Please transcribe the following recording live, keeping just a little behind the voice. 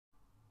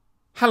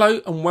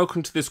Hello and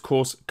welcome to this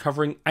course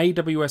covering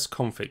AWS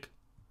Config.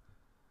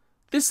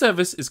 This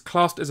service is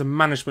classed as a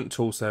management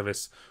tool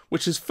service,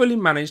 which is fully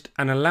managed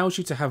and allows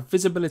you to have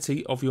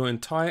visibility of your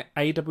entire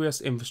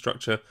AWS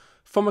infrastructure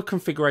from a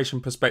configuration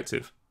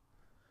perspective.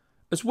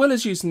 As well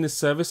as using this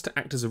service to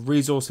act as a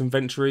resource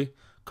inventory,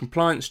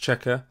 compliance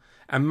checker,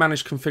 and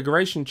manage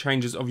configuration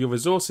changes of your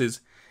resources,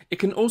 it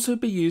can also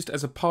be used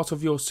as a part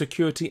of your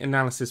security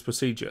analysis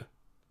procedure.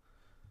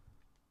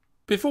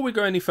 Before we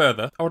go any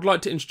further, I would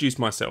like to introduce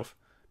myself.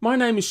 My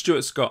name is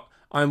Stuart Scott.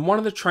 I am one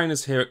of the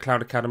trainers here at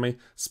Cloud Academy,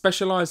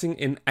 specialising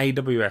in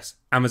AWS,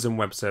 Amazon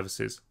Web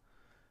Services.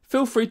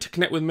 Feel free to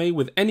connect with me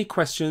with any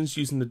questions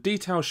using the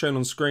details shown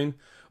on screen.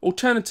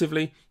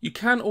 Alternatively, you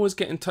can always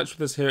get in touch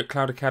with us here at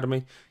Cloud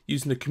Academy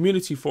using the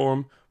community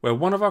forum, where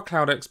one of our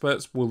cloud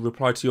experts will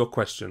reply to your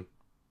question.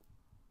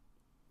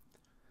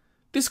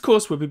 This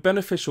course will be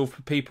beneficial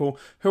for people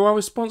who are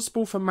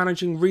responsible for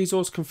managing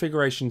resource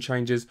configuration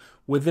changes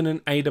within an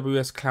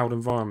AWS cloud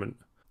environment.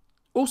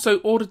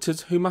 Also,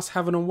 auditors who must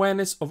have an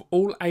awareness of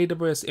all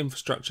AWS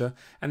infrastructure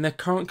and their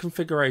current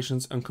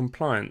configurations and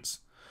compliance,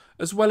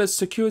 as well as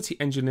security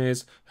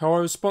engineers who are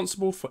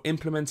responsible for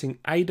implementing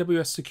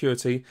AWS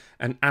security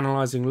and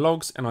analysing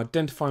logs and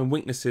identifying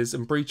weaknesses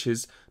and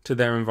breaches to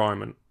their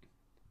environment.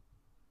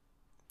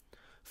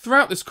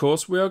 Throughout this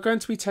course, we are going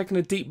to be taking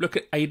a deep look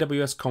at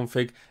AWS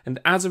Config, and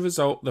as a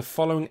result, the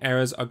following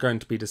areas are going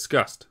to be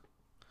discussed.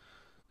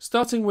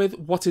 Starting with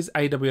what is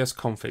AWS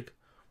Config.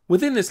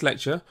 Within this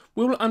lecture,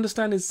 we will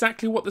understand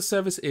exactly what the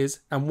service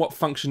is and what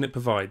function it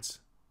provides.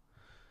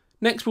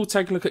 Next, we'll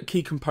take a look at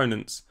key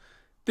components.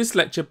 This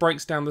lecture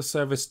breaks down the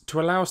service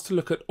to allow us to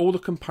look at all the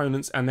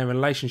components and their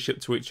relationship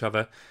to each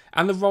other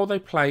and the role they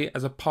play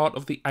as a part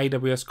of the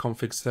AWS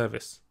Config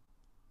service.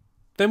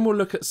 Then we'll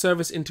look at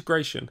service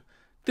integration.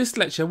 This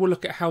lecture will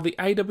look at how the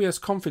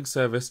AWS Config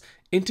service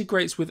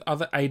integrates with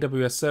other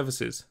AWS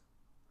services.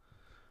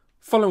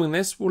 Following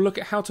this, we'll look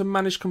at how to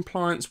manage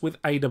compliance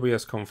with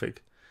AWS Config.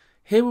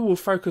 Here we will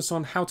focus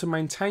on how to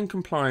maintain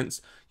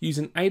compliance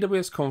using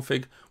AWS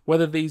Config,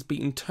 whether these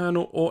be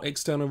internal or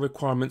external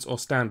requirements or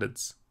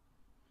standards.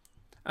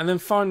 And then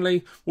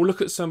finally, we'll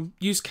look at some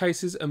use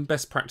cases and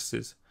best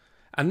practices.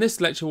 And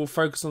this lecture will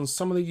focus on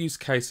some of the use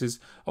cases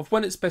of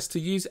when it's best to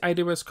use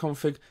AWS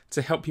Config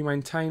to help you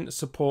maintain,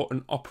 support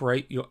and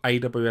operate your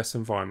AWS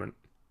environment.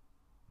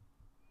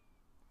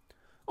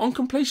 On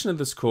completion of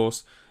this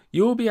course,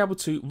 you will be able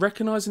to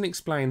recognise and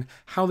explain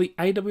how the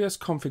AWS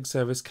Config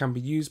service can be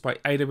used by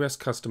AWS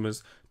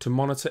customers to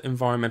monitor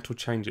environmental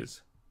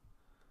changes.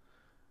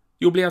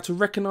 You'll be able to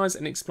recognise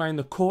and explain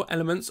the core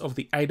elements of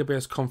the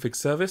AWS Config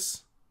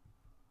service.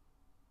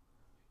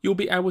 You'll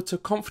be able to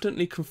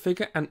confidently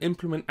configure and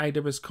implement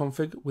AWS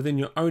Config within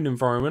your own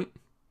environment.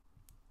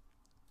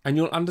 And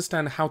you'll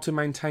understand how to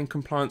maintain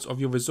compliance of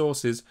your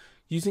resources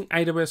using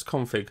AWS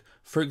Config,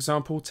 for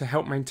example, to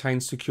help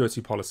maintain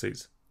security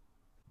policies.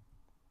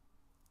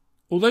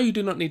 Although you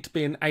do not need to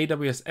be an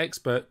AWS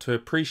expert to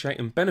appreciate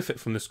and benefit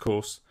from this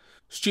course,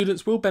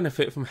 students will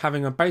benefit from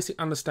having a basic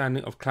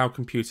understanding of cloud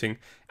computing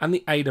and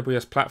the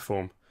AWS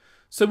platform.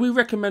 So we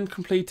recommend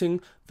completing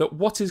the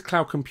What is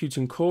Cloud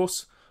Computing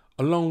course,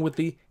 along with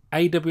the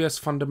AWS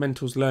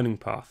Fundamentals learning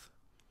path.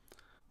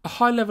 A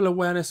high-level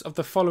awareness of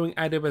the following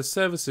AWS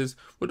services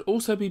would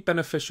also be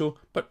beneficial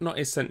but not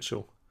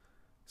essential.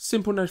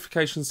 Simple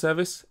Notification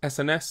Service,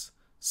 SNS,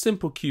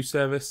 Simple Queue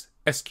Service,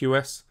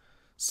 SQS,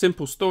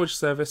 Simple Storage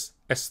Service,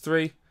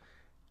 S3,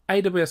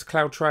 AWS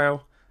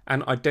CloudTrail,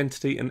 and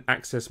Identity and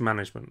Access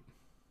Management.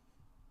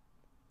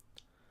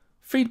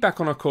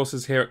 Feedback on our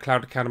courses here at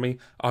Cloud Academy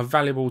are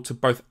valuable to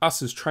both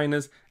us as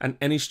trainers and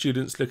any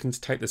students looking to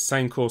take the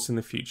same course in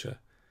the future.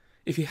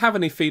 If you have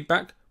any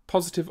feedback,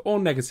 positive or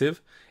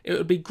negative, it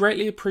would be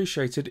greatly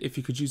appreciated if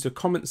you could use the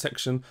comment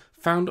section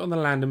found on the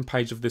landing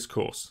page of this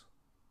course.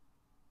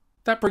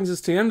 That brings us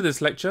to the end of this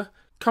lecture.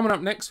 Coming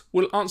up next,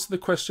 we'll answer the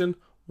question,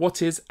 what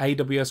is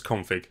AWS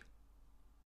Config?